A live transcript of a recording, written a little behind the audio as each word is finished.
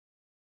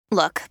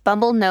Look,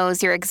 Bumble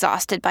knows you're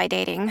exhausted by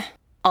dating.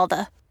 All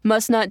the,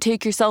 must not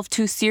take yourself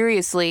too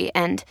seriously,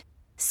 and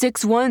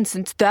 6'1"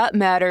 since that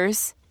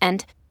matters.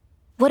 And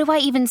what do I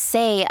even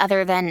say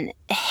other than,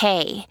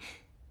 hey?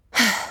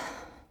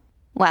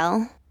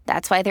 Well,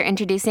 that's why they're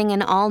introducing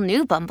an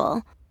all-new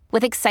Bumble,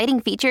 with exciting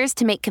features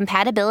to make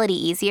compatibility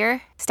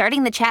easier,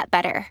 starting the chat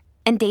better,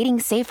 and dating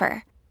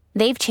safer.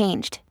 They've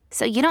changed,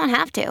 so you don't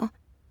have to.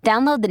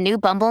 Download the new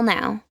Bumble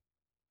now.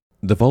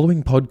 The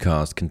following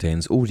podcast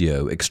contains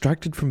audio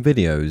extracted from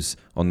videos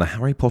on the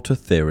Harry Potter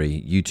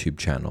Theory YouTube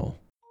channel.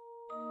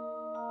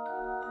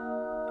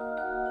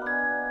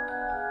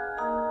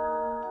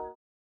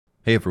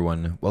 Hey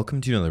everyone, welcome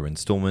to another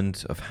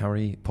installment of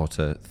Harry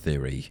Potter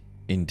Theory.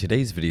 In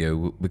today's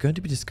video, we're going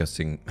to be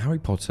discussing Harry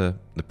Potter,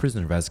 the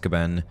Prisoner of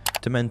Azkaban,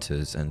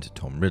 Dementors, and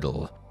Tom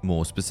Riddle.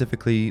 More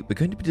specifically, we're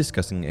going to be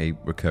discussing a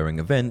recurring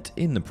event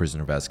in the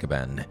Prisoner of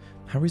Azkaban,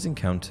 Harry's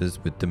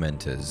encounters with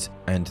Dementors,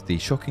 and the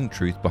shocking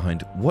truth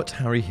behind what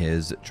Harry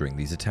hears during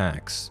these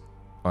attacks.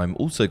 I'm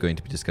also going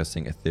to be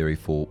discussing a theory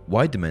for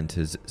why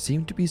Dementors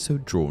seem to be so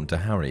drawn to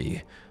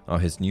Harry. Are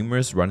his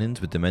numerous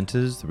run-ins with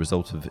Dementors the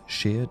result of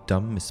sheer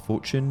dumb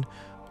misfortune,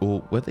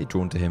 or were they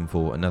drawn to him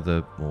for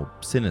another, more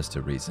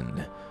sinister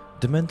reason?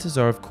 Dementors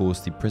are of course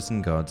the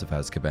prison guards of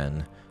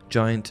Azkaban,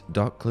 giant,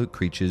 dark-cloaked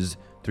creatures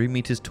 3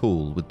 meters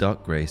tall with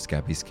dark grey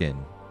scabby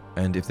skin.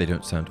 And if they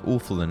don't sound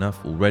awful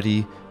enough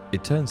already,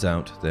 it turns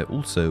out they're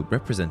also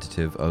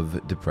representative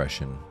of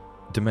depression.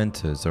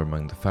 Dementors are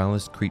among the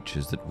foulest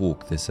creatures that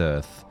walk this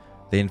earth.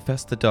 They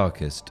infest the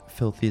darkest,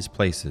 filthiest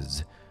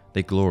places.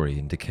 They glory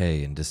in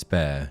decay and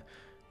despair.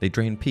 They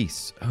drain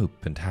peace,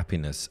 hope, and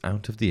happiness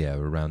out of the air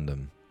around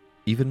them.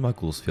 Even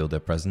muggles feel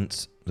their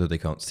presence, though they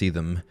can't see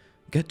them.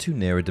 Get too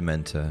near a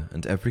Dementor,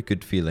 and every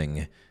good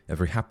feeling,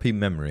 every happy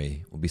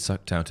memory will be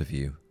sucked out of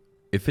you.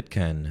 If it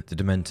can, the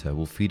Dementor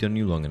will feed on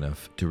you long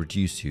enough to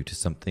reduce you to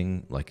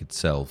something like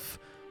itself,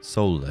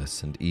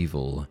 soulless and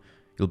evil.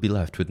 You'll be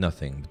left with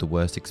nothing but the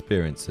worst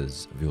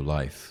experiences of your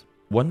life.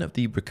 One of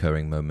the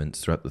recurring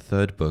moments throughout the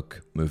third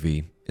book,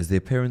 movie, is the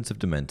appearance of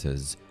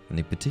Dementors and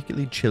the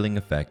particularly chilling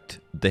effect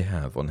they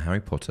have on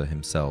Harry Potter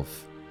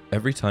himself.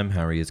 Every time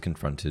Harry is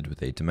confronted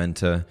with a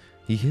Dementor,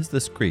 he hears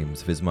the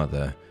screams of his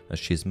mother as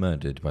she is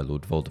murdered by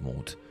Lord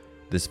Voldemort.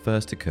 This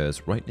first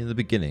occurs right near the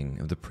beginning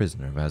of The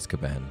Prisoner of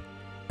Azkaban.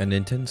 An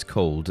intense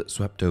cold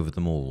swept over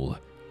them all.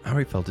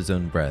 Harry felt his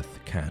own breath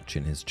catch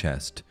in his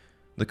chest.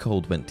 The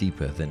cold went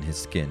deeper than his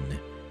skin.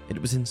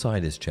 It was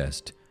inside his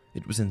chest.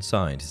 It was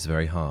inside his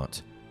very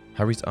heart.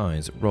 Harry's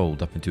eyes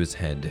rolled up into his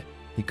head.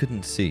 He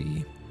couldn't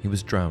see. He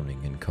was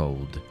drowning in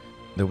cold.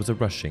 There was a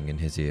rushing in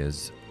his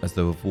ears, as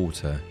though of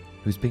water.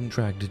 He was being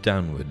dragged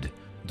downward,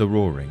 the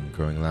roaring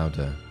growing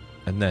louder.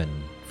 And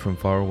then, from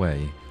far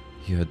away,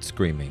 he heard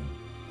screaming.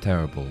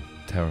 Terrible,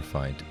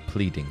 terrified,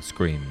 pleading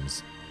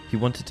screams. He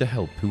wanted to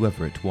help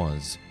whoever it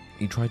was.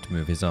 He tried to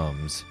move his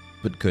arms,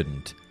 but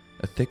couldn't.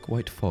 A thick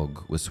white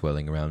fog was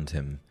swirling around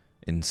him,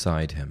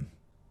 inside him.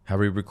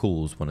 Harry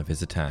recalls one of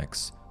his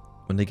attacks.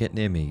 When they get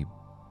near me,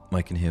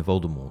 I can hear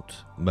Voldemort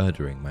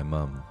murdering my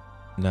mum.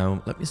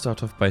 Now, let me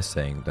start off by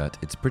saying that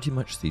it's pretty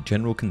much the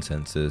general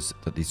consensus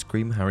that the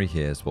scream Harry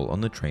hears while on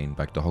the train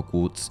back to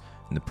Hogwarts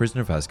in The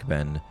Prisoner of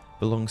Azkaban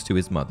belongs to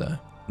his mother,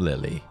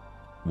 Lily.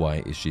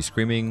 Why is she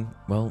screaming?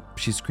 Well,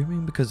 she's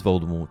screaming because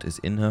Voldemort is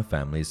in her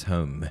family's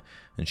home,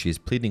 and she is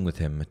pleading with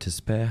him to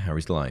spare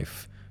Harry's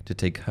life, to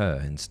take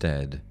her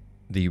instead.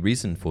 The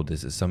reason for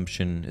this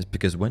assumption is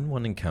because when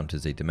one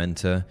encounters a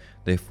Dementor,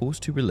 they are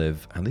forced to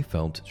relive how they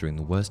felt during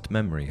the worst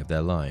memory of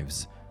their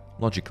lives.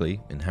 Logically,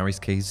 in Harry's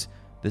case,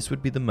 this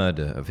would be the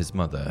murder of his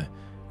mother,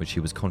 which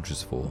he was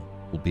conscious for,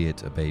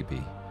 albeit a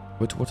baby.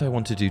 But what I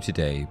want to do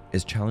today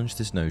is challenge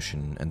this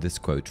notion and this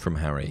quote from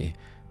Harry.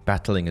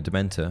 Battling a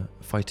Dementor,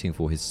 fighting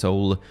for his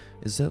soul,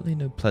 is certainly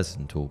no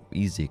pleasant or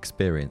easy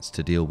experience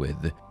to deal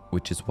with,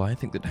 which is why I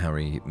think that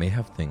Harry may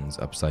have things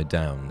upside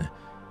down.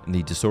 In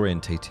the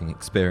disorientating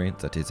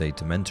experience that is a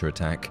Dementor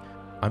attack,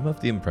 I'm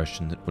of the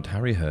impression that what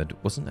Harry heard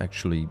wasn't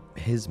actually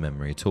his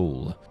memory at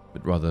all,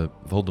 but rather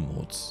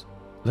Voldemort's.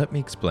 Let me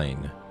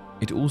explain.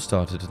 It all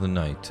started on the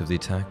night of the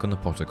attack on the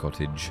Potter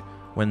cottage,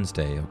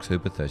 Wednesday,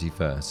 October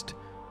 31st.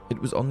 It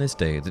was on this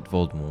day that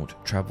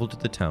Voldemort travelled to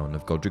the town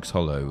of Godric's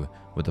Hollow,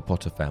 where the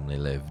Potter family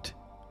lived.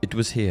 It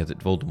was here that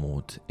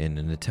Voldemort, in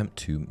an attempt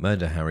to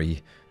murder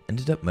Harry,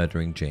 ended up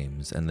murdering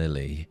James and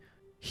Lily.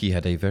 He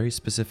had a very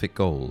specific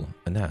goal,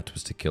 and that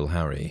was to kill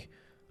Harry.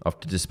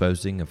 After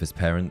disposing of his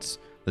parents,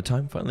 the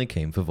time finally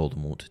came for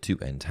Voldemort to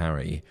end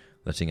Harry,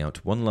 letting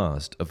out one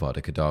last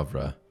Avada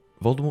Kedavra.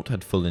 Voldemort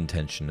had full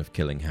intention of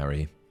killing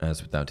Harry,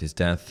 as without his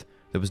death,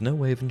 there was no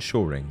way of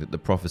ensuring that the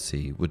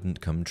prophecy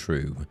wouldn't come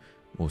true,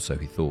 or so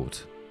he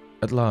thought.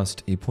 At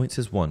last, he points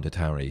his wand at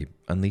Harry,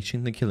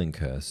 unleashing the killing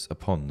curse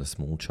upon the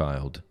small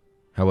child.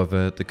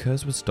 However, the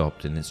curse was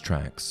stopped in its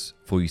tracks,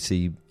 for you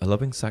see, a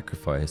loving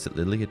sacrifice that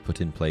Lily had put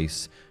in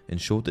place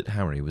ensured that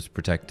Harry was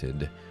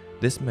protected.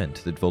 This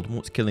meant that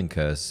Voldemort's killing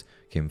curse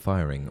came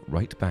firing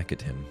right back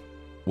at him.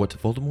 What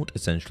Voldemort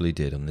essentially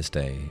did on this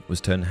day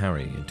was turn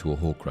Harry into a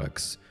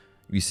Horcrux.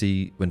 You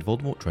see, when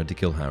Voldemort tried to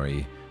kill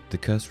Harry, the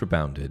curse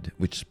rebounded,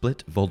 which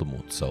split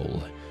Voldemort's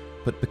soul.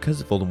 But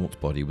because Voldemort's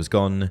body was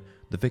gone,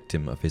 the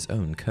victim of his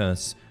own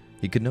curse,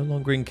 he could no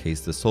longer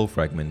encase the soul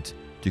fragment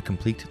to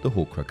complete the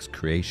Horcrux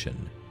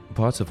creation.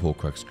 Part of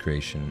Horcrux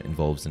creation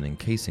involves an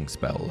encasing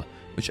spell,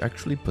 which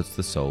actually puts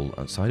the soul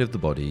outside of the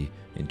body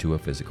into a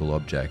physical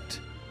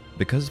object.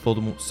 Because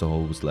Voldemort's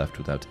soul was left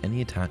without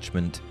any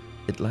attachment,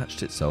 it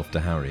latched itself to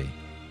Harry.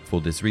 For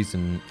this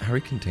reason,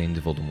 Harry contained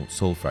Voldemort's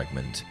soul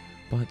fragment,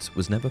 but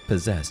was never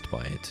possessed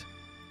by it.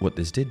 What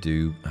this did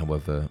do,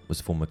 however,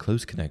 was form a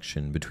close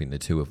connection between the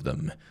two of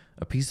them.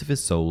 A piece of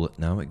his soul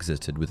now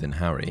existed within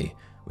Harry,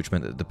 which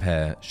meant that the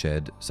pair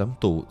shared some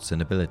thoughts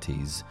and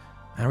abilities.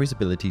 Harry's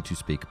ability to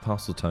speak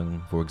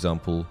Parseltongue, for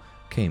example,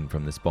 came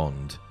from this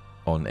bond.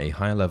 On a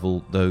higher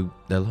level, though,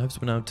 their lives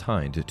were now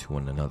tied to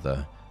one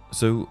another.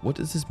 So what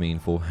does this mean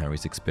for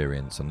Harry's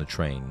experience on the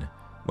train?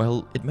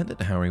 Well, it meant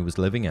that Harry was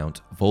living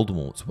out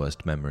Voldemort's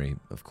worst memory,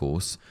 of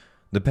course.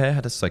 The pair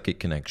had a psychic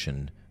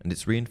connection, and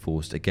it's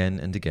reinforced again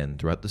and again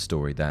throughout the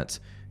story that,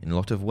 in a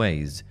lot of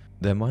ways,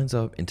 their minds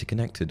are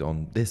interconnected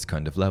on this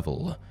kind of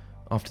level.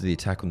 After the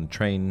attack on the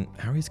train,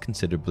 Harry's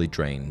considerably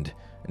drained,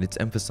 and it's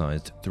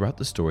emphasized throughout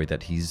the story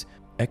that he's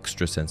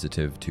extra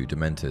sensitive to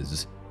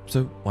Dementors.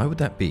 So why would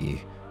that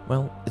be?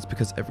 Well, it's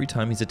because every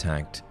time he's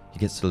attacked, he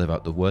gets to live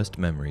out the worst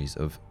memories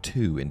of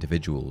two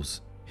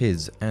individuals,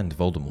 his and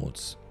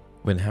Voldemort's.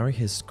 When Harry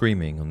hears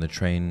screaming on the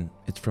train,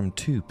 it's from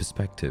two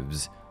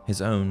perspectives,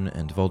 his own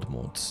and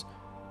Voldemort's.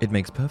 It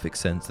makes perfect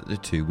sense that the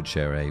two would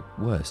share a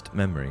worst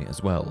memory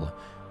as well.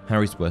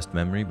 Harry's worst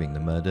memory being the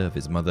murder of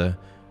his mother,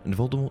 and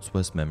Voldemort's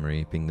worst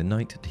memory being the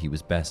night that he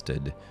was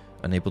bested,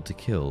 unable to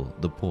kill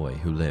the boy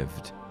who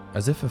lived.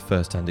 As if a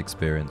first-hand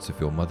experience of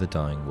your mother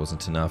dying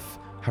wasn't enough,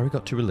 Harry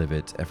got to relive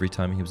it every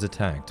time he was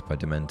attacked by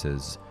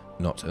Dementors.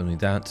 Not only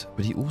that,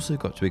 but he also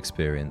got to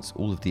experience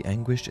all of the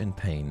anguish and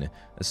pain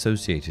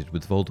associated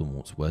with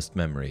Voldemort's worst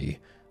memory,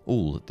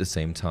 all at the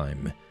same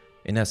time.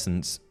 In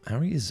essence,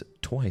 Harry is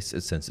twice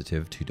as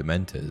sensitive to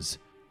Dementors.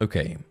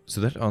 Okay,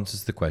 so that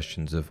answers the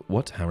questions of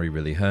what Harry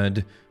really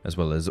heard, as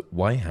well as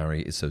why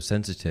Harry is so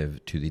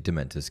sensitive to the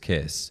Dementor's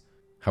kiss.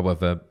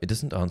 However, it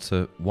doesn't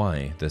answer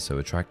why they're so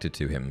attracted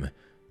to him.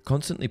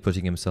 Constantly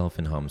putting himself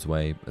in harm's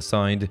way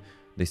aside,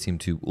 they seem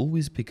to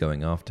always be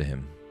going after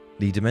him.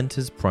 The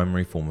Dementor's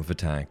primary form of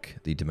attack,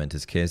 the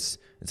Dementor's kiss,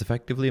 is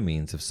effectively a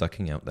means of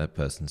sucking out that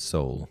person's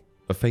soul,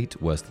 a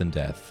fate worse than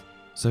death.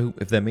 So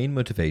if their main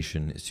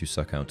motivation is to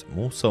suck out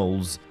more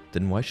souls,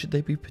 then why should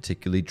they be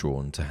particularly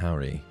drawn to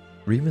Harry?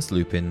 Remus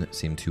Lupin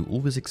seemed to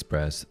always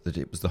express that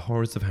it was the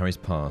horrors of Harry's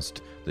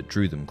past that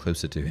drew them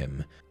closer to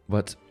him,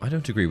 but I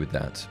don't agree with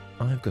that.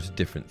 I've got a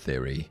different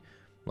theory.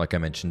 Like I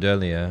mentioned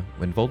earlier,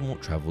 when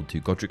Voldemort travelled to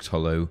Godric's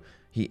Hollow,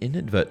 he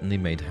inadvertently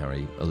made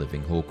Harry a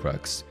living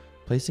Horcrux,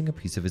 placing a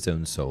piece of his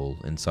own soul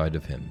inside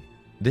of him.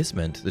 This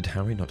meant that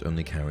Harry not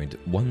only carried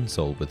one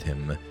soul with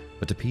him,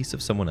 but a piece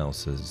of someone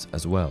else's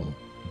as well.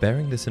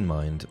 Bearing this in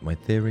mind, my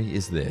theory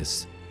is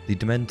this: the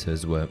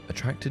Dementors were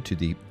attracted to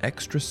the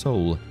extra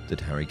soul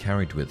that Harry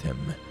carried with him.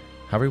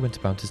 Harry went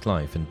about his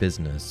life and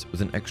business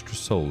with an extra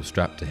soul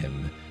strapped to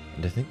him,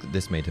 and I think that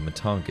this made him a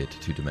target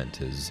to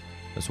Dementors,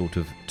 a sort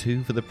of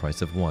two for the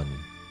price of one.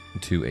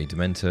 To a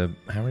Dementor,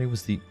 Harry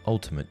was the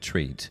ultimate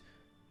treat.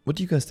 What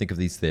do you guys think of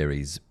these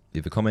theories?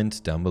 Leave a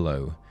comment down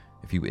below.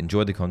 If you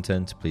enjoy the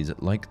content, please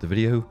like the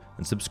video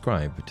and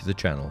subscribe to the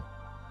channel.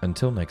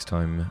 Until next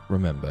time,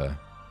 remember,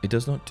 it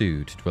does not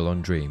do to dwell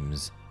on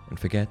dreams and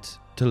forget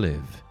to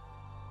live.